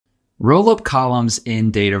Rollup columns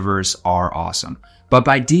in Dataverse are awesome, but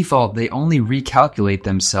by default, they only recalculate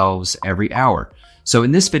themselves every hour. So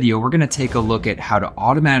in this video, we're going to take a look at how to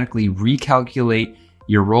automatically recalculate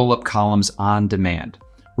your rollup columns on demand.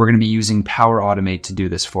 We're going to be using Power Automate to do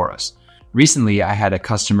this for us. Recently, I had a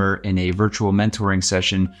customer in a virtual mentoring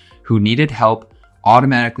session who needed help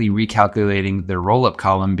automatically recalculating their rollup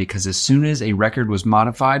column because as soon as a record was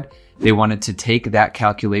modified, they wanted to take that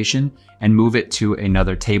calculation and move it to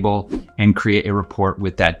another table and create a report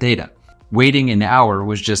with that data. Waiting an hour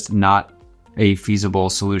was just not a feasible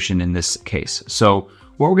solution in this case. So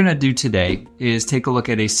what we're going to do today is take a look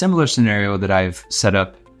at a similar scenario that I've set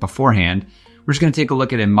up beforehand. We're just going to take a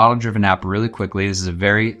look at a model-driven app really quickly. This is a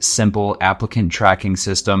very simple applicant tracking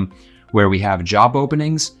system where we have job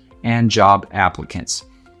openings and job applicants.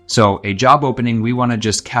 So a job opening, we want to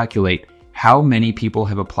just calculate how many people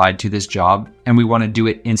have applied to this job, and we want to do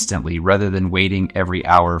it instantly rather than waiting every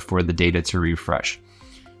hour for the data to refresh.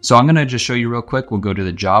 So I'm going to just show you real quick. We'll go to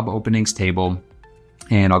the job openings table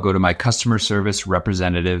and I'll go to my customer service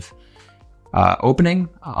representative opening.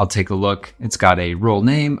 I'll take a look. It's got a role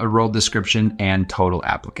name, a role description, and total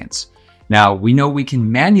applicants. Now we know we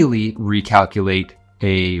can manually recalculate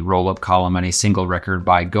a roll-up column on a single record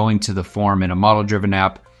by going to the form in a model-driven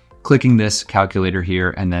app, clicking this calculator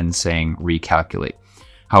here, and then saying recalculate.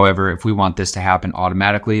 However, if we want this to happen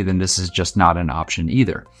automatically, then this is just not an option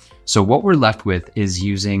either. So what we're left with is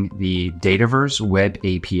using the Dataverse Web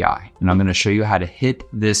API. And I'm going to show you how to hit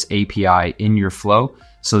this API in your flow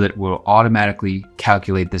so that it will automatically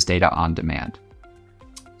calculate this data on demand.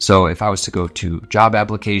 So if I was to go to job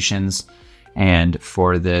applications, and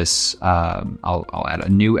for this, I'll add a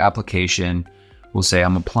new application. We'll say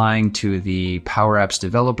I'm applying to the Power Apps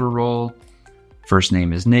developer role. First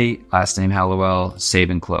name is Nate, last name Hallowell, save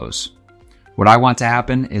and close. What I want to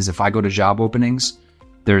happen is if I go to job openings,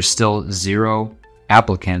 there's still 0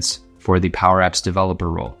 applicants for the Power Apps developer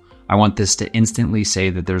role. I want this to instantly say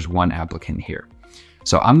that there's 1 applicant here.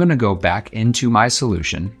 So I'm going to go back into my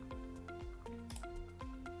solution.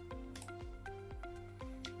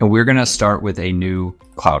 And we're going to start with a new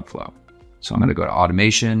cloud flow. So I'm going to go to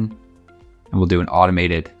automation and we'll do an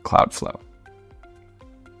automated cloud flow.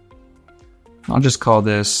 I'll just call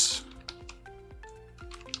this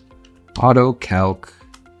AutoCalc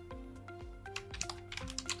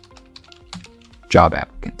job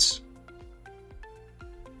applicants.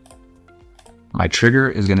 My trigger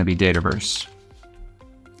is going to be Dataverse.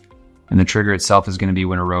 And the trigger itself is going to be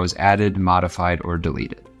when a row is added, modified, or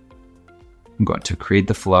deleted. I'm going to create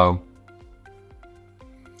the flow.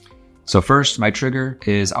 So first, my trigger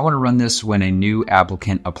is I want to run this when a new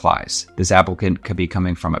applicant applies. This applicant could be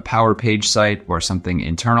coming from a Power Page site or something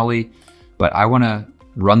internally, but I want to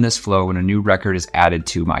run this flow when a new record is added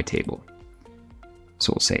to my table.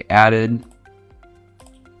 So we'll say added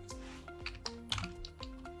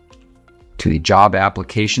to the job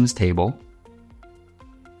applications table,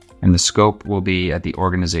 and the scope will be at the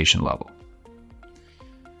organization level.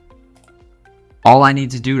 All I need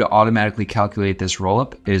to do to automatically calculate this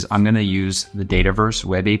rollup is I'm going to use the Dataverse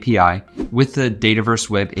Web API. With the Dataverse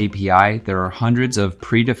Web API, there are hundreds of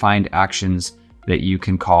predefined actions that you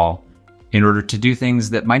can call in order to do things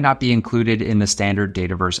that might not be included in the standard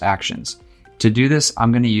Dataverse actions. To do this,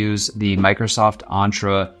 I'm going to use the Microsoft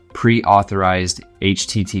Entra pre-authorized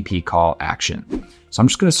HTTP call action. So I'm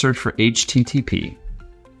just going to search for HTTP.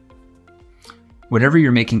 Whenever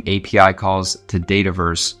you're making API calls to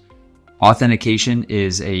Dataverse, authentication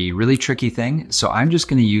is a really tricky thing, so I'm just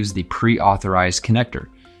going to use the pre-authorized connector.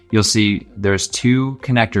 You'll see there's 2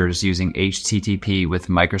 connectors using HTTP with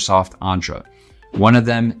Microsoft Entra. One of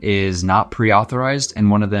them is not pre-authorized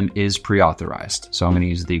and one of them is pre-authorized. So I'm going to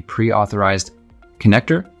use the pre-authorized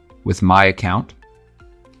connector with my account.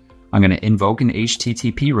 I'm going to invoke an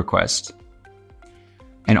HTTP request.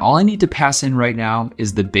 And all I need to pass in right now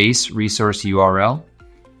is the base resource URL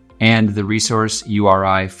and the resource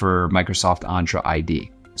URI for Microsoft Entra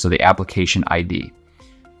ID, so the application ID.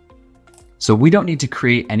 So we don't need to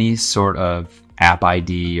create any sort of app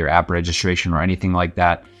ID or app registration or anything like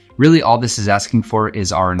that. Really, all this is asking for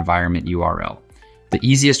is our environment URL. The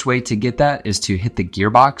easiest way to get that is to hit the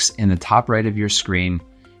gearbox in the top right of your screen,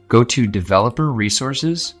 go to Developer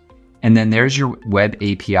Resources, and then there's your Web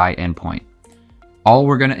API endpoint. All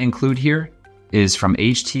we're going to include here is from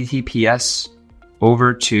HTTPS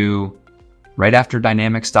over to right after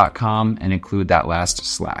dynamics.com and include that last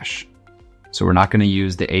slash. So we're not going to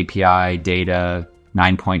use the API data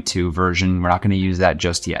 9.2 version. We're not going to use that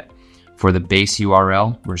just yet. For the base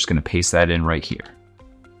URL, we're just going to paste that in right here.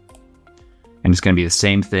 And it's going to be the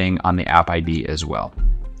same thing on the app ID as well.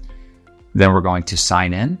 Then we're going to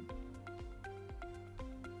sign in.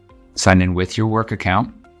 sign in with your work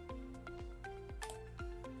account.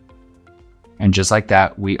 And just like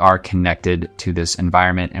that, we are connected to this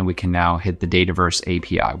environment and we can now hit the Dataverse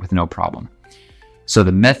API with no problem. So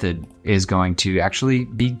the method is going to actually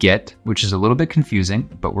be get, which is a little bit confusing,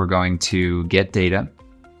 but we're going to get data.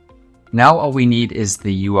 Now all we need is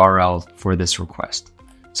the URL for this request.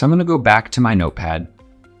 So I'm going to go back to my notepad.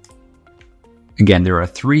 Again, there are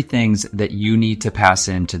 3 things that you need to pass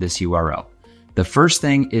into this URL. The first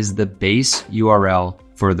thing is the base URL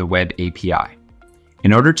for the web API.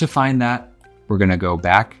 In order to find that, we're going to go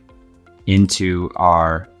back into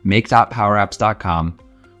our make.powerapps.com.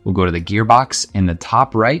 We'll go to the gearbox in the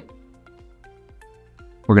top right.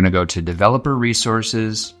 We're going to go to developer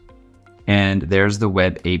resources, and there's the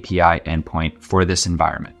web API endpoint for this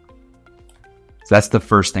environment. So that's the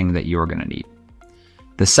first thing that you're going to need.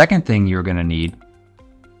 The second thing you're going to need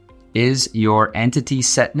is your entity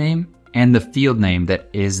set name and the field name that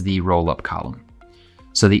is the rollup column.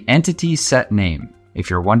 So the entity set name, if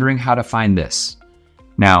you're wondering how to find this,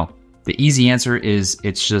 now the easy answer is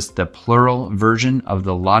it's just the plural version of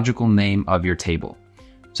the logical name of your table.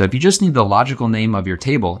 So if you just need the logical name of your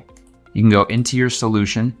table, you can go into your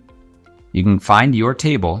solution, you can find your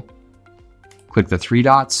table, click the 3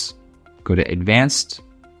 dots, go to Advanced,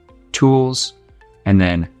 Tools, and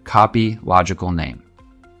then Copy Logical Name.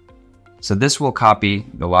 So this will copy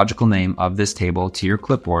the logical name of this table to your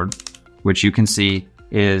clipboard, which you can see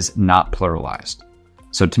is not pluralized.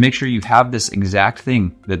 So to make sure you have this exact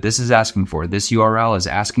thing that this is asking for, this URL is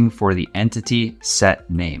asking for the entity set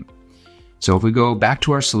name. So if we go back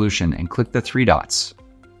to our solution and click the 3 dots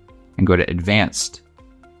and go to Advanced,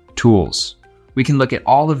 Tools, we can look at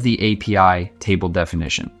all of the API table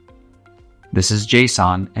definition. This is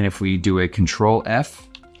JSON, and if we do a Control F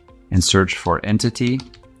and search for entity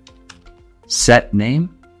set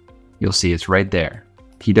name, you'll see it's right there.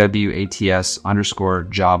 PWATS_job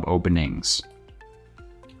openings.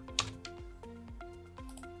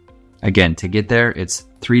 Again, to get there, it's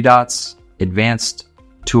 3 dots, Advanced,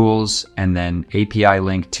 Tools, and then API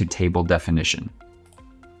link to table definition.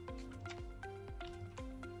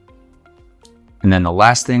 And then the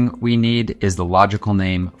last thing we need is the logical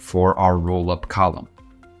name for our rollup column.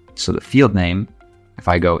 So the field name, if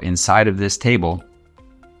I go inside of this table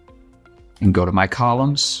and go to my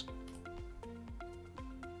columns,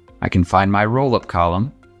 I can find my rollup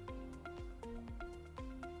column,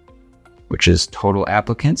 which is total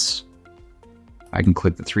applicants. I can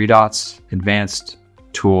click the 3 dots, Advanced,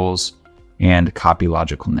 Tools, and Copy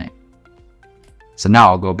Logical Name. So now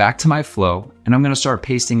I'll go back to my flow and I'm going to start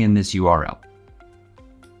pasting in this URL.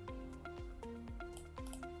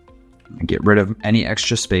 And get rid of any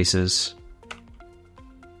extra spaces.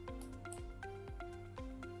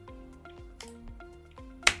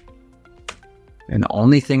 And the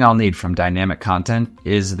only thing I'll need from dynamic content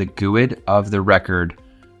is the GUID of the record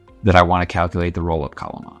that I want to calculate the rollup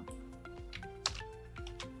column on.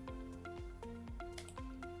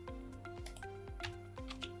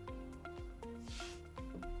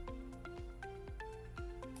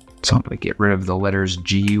 So I'm going to get rid of the letters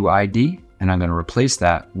GUID, and I'm going to replace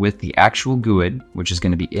that with the actual GUID, which is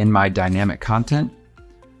going to be in my dynamic content.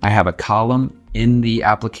 I have a column in the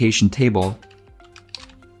application table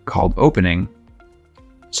called opening.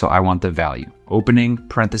 So I want the value. Opening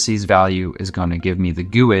parentheses value is going to give me the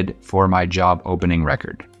GUID for my job opening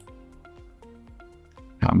record.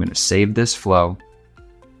 Now I'm going to save this flow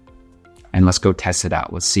and let's go test it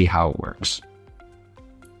out. Let's see how it works.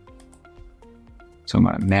 So I'm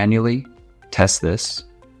going to manually test this.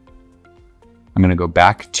 I'm going to go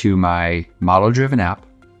back to my model-driven app,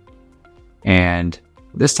 and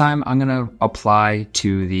this time I'm going to apply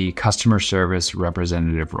to the customer service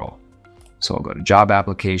representative role. So I'll go to Job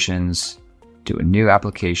Applications, do a new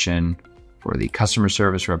application for the customer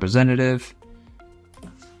service representative,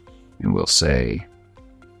 and we'll say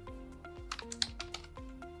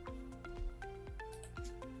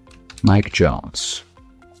Mike Jones.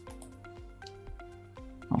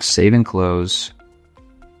 I'll save and close.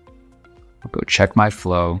 I'll go check my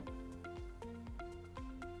flow.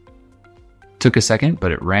 Took a second,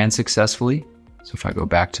 but it ran successfully. So if I go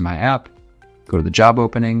back to my app, go to the job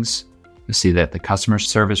openings, you'll see that the customer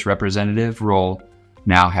service representative role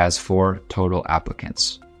now has 4 total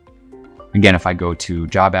applicants. Again, if I go to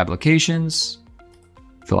job applications,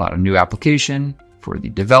 fill out a new application for the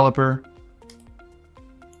developer,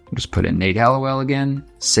 I'll just put in Nate Hallowell again,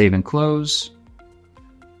 save and close,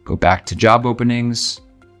 go back to job openings,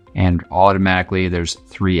 and automatically there's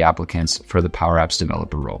 3 applicants for the Power Apps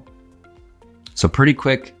developer role. So pretty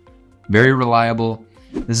quick, very reliable.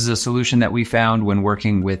 This is a solution that we found when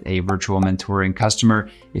working with a virtual mentoring customer.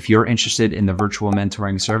 If you're interested in the virtual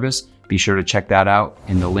mentoring service, be sure to check that out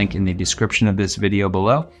in the link in the description of this video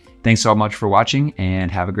below. Thanks so much for watching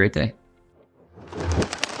and have a great day.